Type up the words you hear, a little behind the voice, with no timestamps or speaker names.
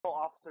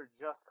officer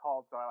just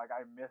called, so I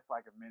missed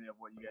like a minute of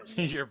what you guys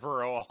did. You're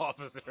parole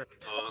officer.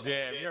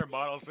 Damn, you're a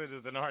model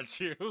citizen, aren't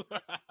you?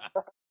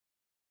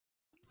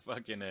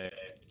 Fucking A.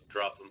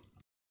 Drop him.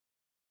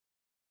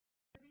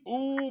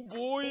 Ooh,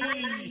 boy!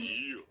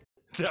 Yeah.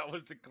 That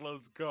was a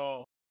close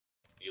call.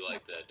 You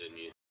like that, didn't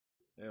you?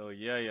 Hell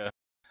yeah, yeah.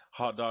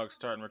 Hot dog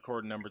starting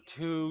recording number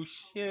 2.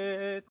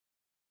 Shit.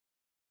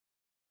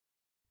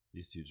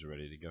 These dudes are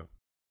ready to go.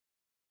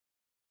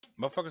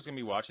 Motherfuckers gonna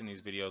be watching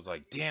these videos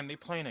like, damn, they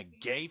playing a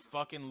gay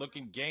fucking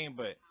looking game,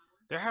 but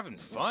they're having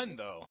fun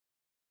though.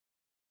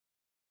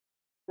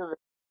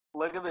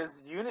 Look at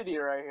this Unity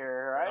right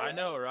here, right? I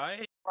know,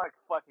 right? Like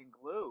fucking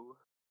glue.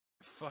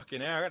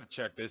 Fucking hell, I gotta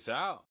check this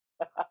out.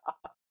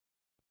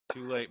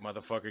 Too late,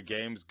 motherfucker.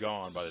 Game's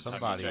gone by the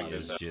Somebody time you check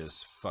is this out.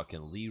 just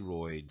fucking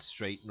Leroyed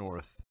straight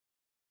north.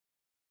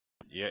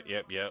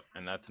 Yep.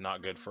 And that's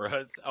not good for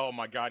us. Oh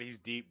my god, he's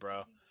deep,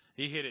 bro.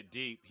 He hit it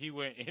deep. He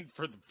went in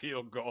for the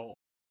field goal.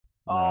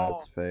 No,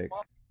 it's fake.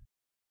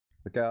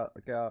 Look out,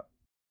 look out.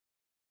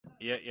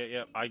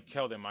 Yeah. I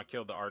killed him. I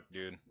killed the arc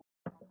dude.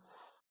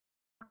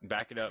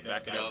 Back it up.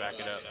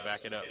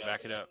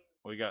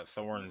 We got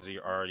Thorns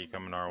already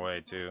coming our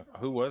way, too.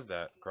 Who was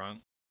that,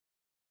 Crunk?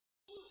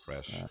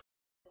 Fresh.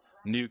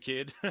 New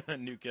kid.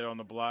 New kid on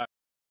the block.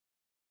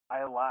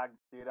 I lagged,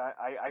 dude.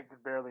 I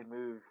could barely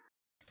move.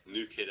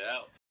 New kid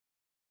out.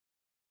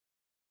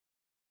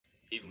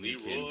 He New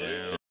kid Leroy.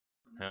 down.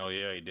 Hell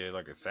yeah, he did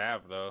like a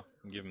salve, though.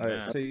 Give him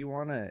Alright, that. so you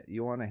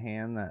wanna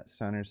hand that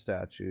center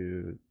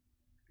statue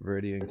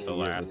Viridian key The of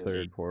the last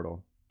third key.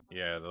 portal.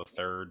 Yeah, the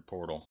third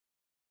portal.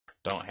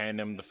 Don't hand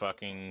him the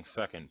fucking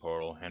second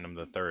portal. Hand him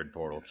the third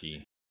portal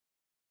key.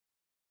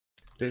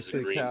 There's a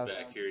Basically green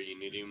cast back here. You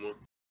need any more?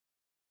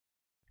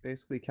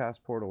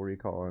 portal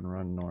recall and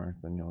run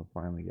north and you'll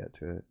finally get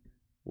to it.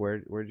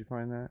 Where'd you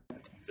find that?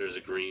 There's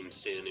a green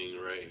standing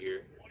right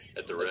here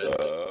at the red.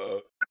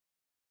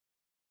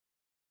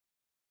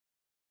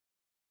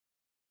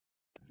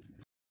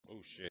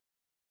 Oh shit.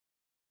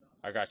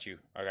 I got you.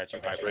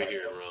 Hyper. Right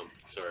here, Rom.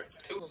 Sorry.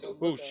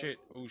 Oh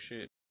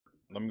shit.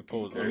 Let me try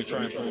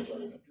and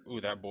pull. Ooh,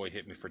 that boy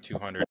hit me for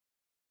 200.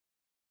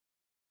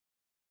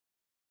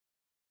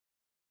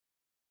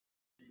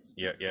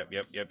 Yep.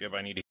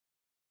 I need to.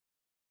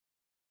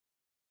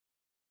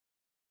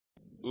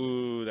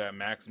 Ooh, that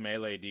max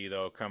melee D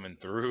though coming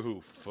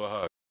through.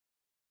 Fuck.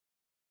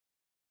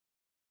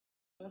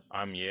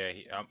 I'm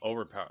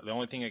overpowered. The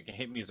only thing that can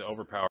hit me is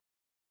overpower.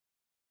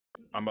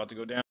 I'm about to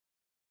go down.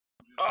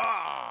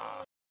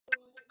 Ah!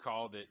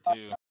 Called it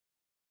too.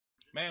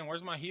 Man,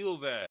 where's my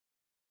heals at?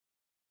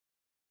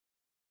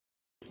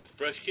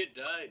 Fresh kid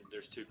died.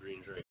 There's 2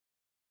 greens right.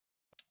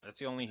 That's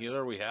the only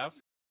healer we have?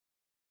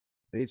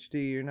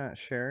 HD, you're not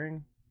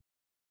sharing?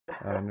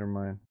 Never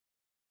mind.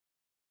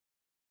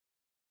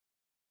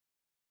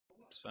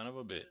 Son of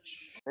a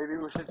bitch. Maybe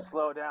we should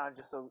slow down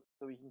just so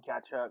we can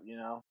catch up, you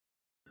know?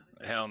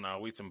 Hell no,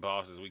 we some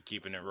bosses. We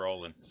keeping it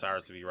rolling.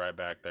 Cyrus will be right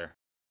back there.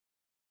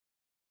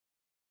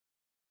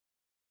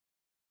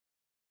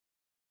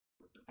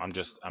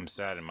 I'm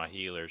sad in my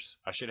healers.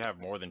 I should have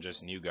more than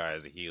just new guy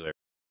as a healer.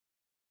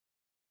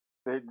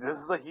 This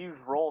is a huge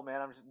role,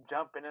 man. I'm just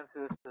jumping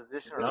into this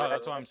position. No,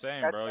 that's what I'm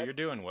saying, bro. You're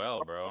doing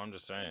well, bro. I'm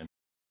just saying.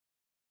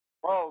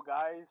 Whoa,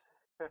 guys.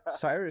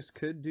 Cyrus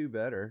could do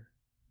better.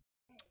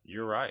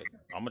 You're right.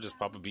 I'm gonna just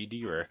pop a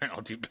BD rare and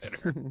I'll do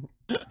better.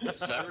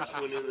 Cyrus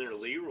went in there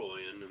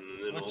Leroying,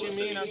 and then all What of you a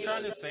sudden mean? I'm he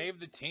trying to died. save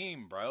the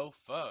team, bro.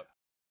 Fuck.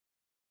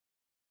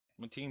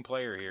 I'm a team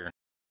player here.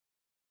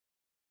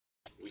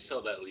 We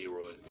saw that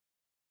Leroy.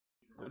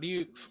 What do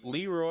you,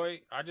 Leroy?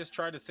 I just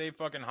tried to save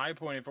fucking High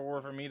Point. If it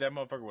were for me, that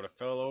motherfucker would have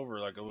fell over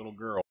like a little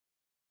girl.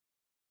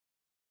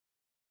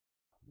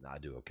 Nah, I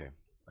do okay.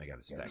 I got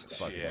a stack of Shit.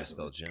 fucking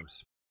misspelled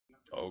gems.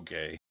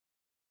 Okay.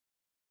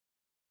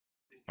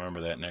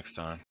 Remember that next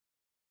time.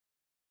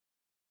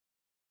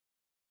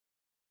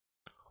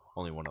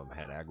 Only one of them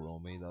had aggro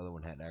on me. The other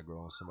one had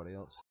aggro on somebody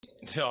else.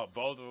 No,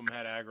 both of them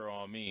had aggro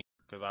on me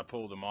because I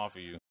pulled them off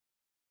of you.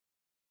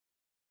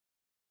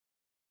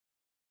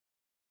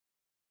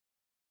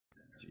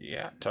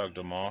 Yeah, I tugged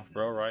them off,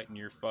 bro, right in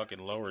your fucking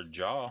lower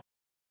jaw.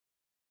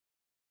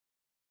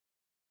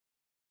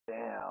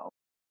 Damn.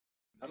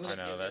 I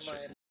know, that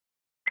shit.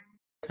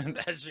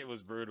 That shit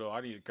was brutal.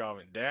 I need to calm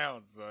it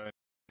down, son.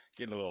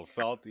 Getting a little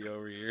salty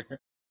over here.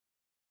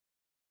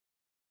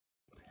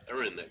 I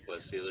ran that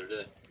quest the other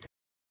day.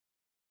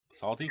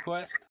 Salty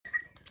quest?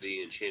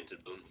 The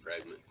Enchanted Bone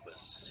Fragment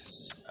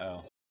quest.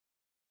 Oh.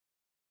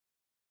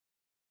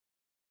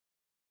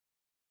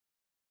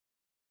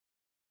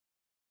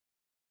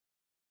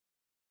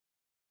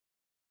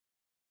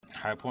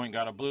 High Point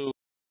got a blue.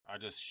 I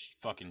just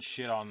fucking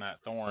shit on that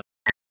thorn.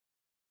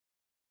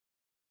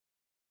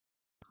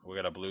 We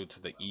got a blue to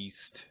the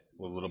east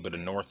with a little bit of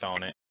north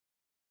on it.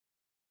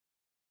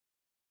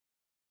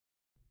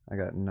 I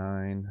got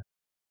 9.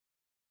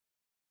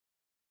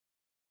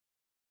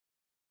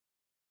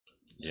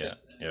 Yeah,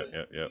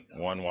 yep.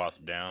 One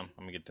wasp down.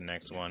 Let me get the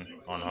next one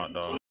on hot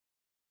dog.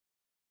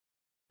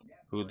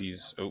 Who are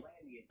these? Oh,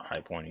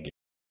 High Point again.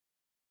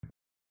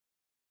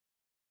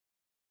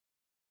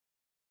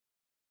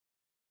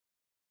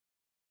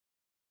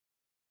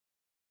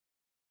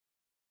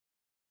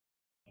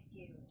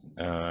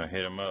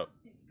 Hit him up.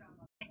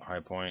 High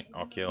point.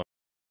 I'll kill him.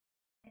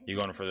 You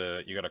going for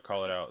the? You gotta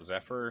call it out.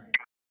 Zephyr.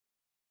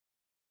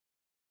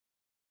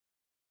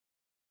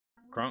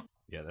 Crunk.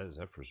 Yeah, that is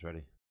Zephyr's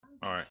ready.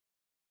 All right.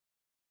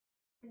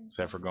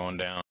 Zephyr going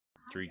down.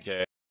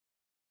 3K.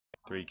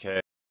 3K.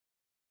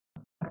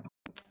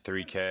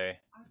 3K.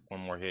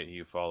 One more hit,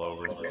 you fall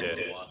over.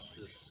 Dead. Wasp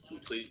is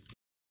complete.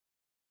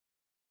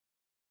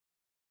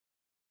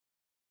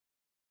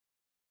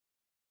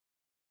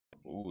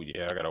 Ooh,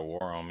 yeah, I got a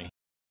war on me.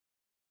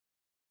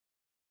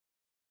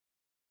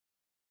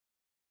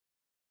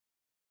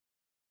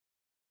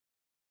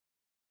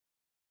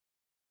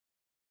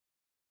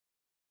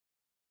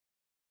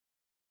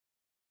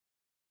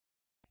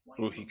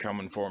 Ooh, he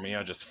coming for me.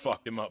 I just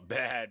fucked him up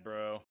bad,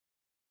 bro.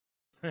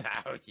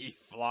 How he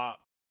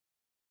flopped.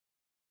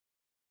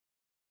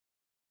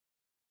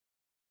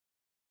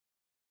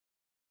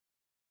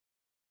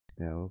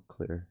 Yeah, we'll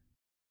clear.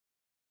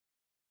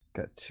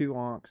 Got 2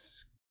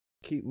 onks.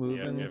 Keep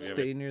moving. Yep.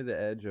 Stay near the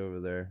edge over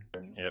there.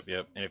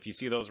 Yep. And if you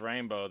see those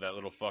rainbow, that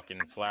little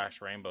fucking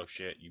flash rainbow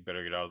shit, you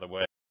better get out of the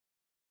way.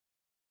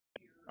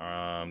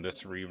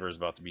 This Reaver's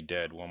about to be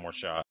dead. One more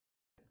shot.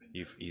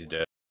 He's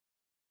dead.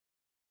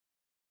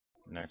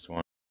 Next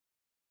one.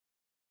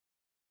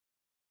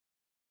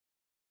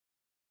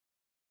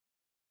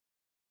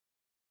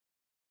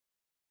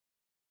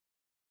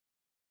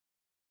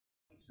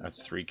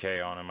 That's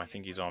 3K on him. I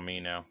think he's on me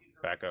now.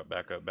 Back up.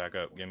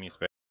 Give me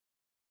space.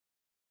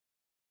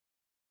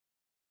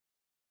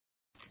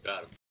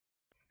 Got him.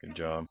 Good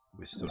job.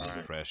 We still need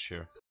Alright. Fresh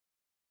here.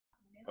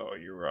 Oh,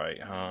 you're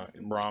right, huh?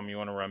 Brom, you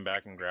want to run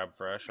back and grab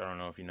Fresh? I don't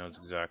know if he knows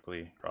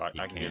exactly.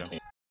 I can get him.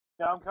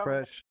 Yeah, I'm coming.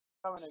 Fresh.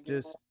 Coming to get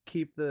Just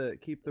keep the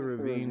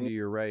ravine to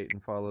your right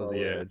and follow the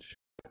Yeah. edge.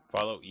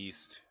 Follow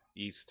east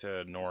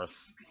to north.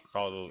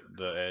 Follow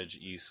the edge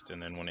east,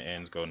 and then when it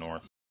ends, go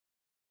north.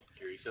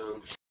 Here he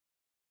comes.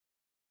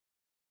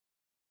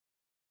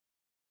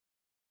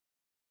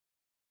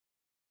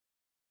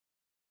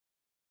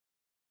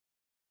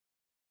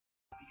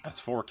 That's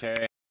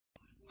 4K.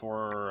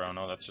 Oh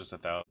no, that's just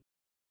 1,000.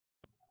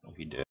 Oh,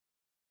 he did.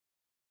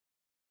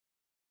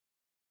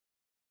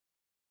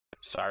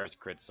 Cyrus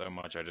crits so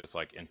much, I just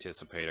like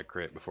anticipate a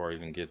crit before he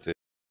even gets it.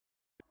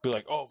 Be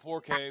like, oh,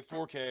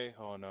 4K.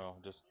 Oh no,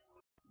 just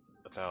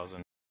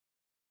 1,000.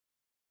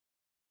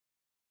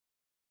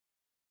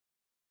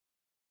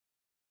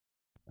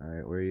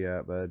 Alright, where you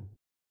at, bud?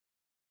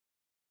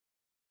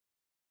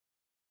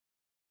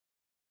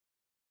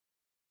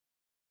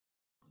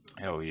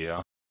 Hell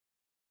yeah.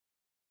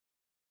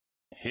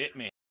 Hit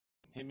me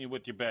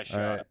with your best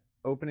Alright. shot.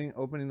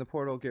 Opening the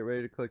portal, get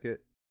ready to click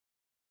it.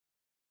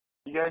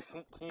 You guys,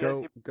 can you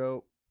guys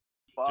Go.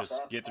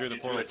 Just get through the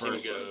portal Red team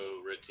first.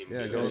 go. Red team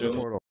Yeah, go. go to the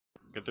portal.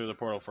 Get through the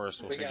portal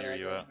first. We'll We got figure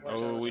you aggro. out. Watch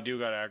Oh, out, we watch do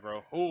got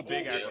aggro. Oh,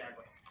 big Yeah. aggro.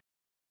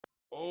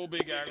 Oh,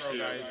 big aggro,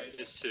 guys.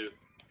 It's 2.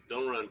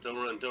 Don't run.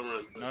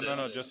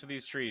 No. Just to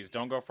these trees.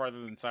 Don't go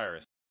farther than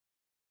Cyrus.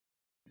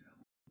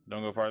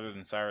 Don't go farther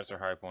than Cyrus or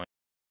High Point.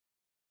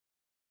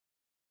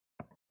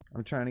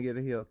 I'm trying to get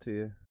a heal to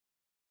you.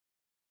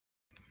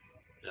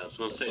 Yeah, I was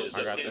gonna say, is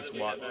I got okay this that we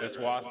have This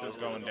aggro? wasp is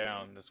going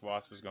down. This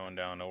wasp is going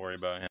down. Don't worry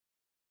about him.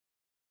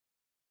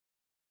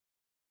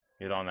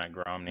 Get on that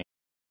Gromny.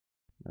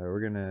 We're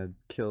gonna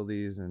kill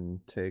these and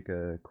take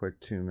a quick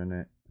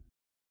 2-minute.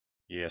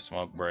 Yeah,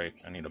 smoke break.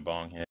 I need a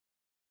bong hit.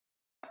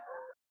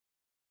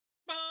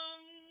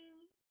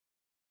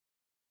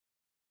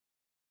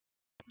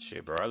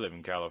 Shit, bro. I live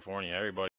in California. Everybody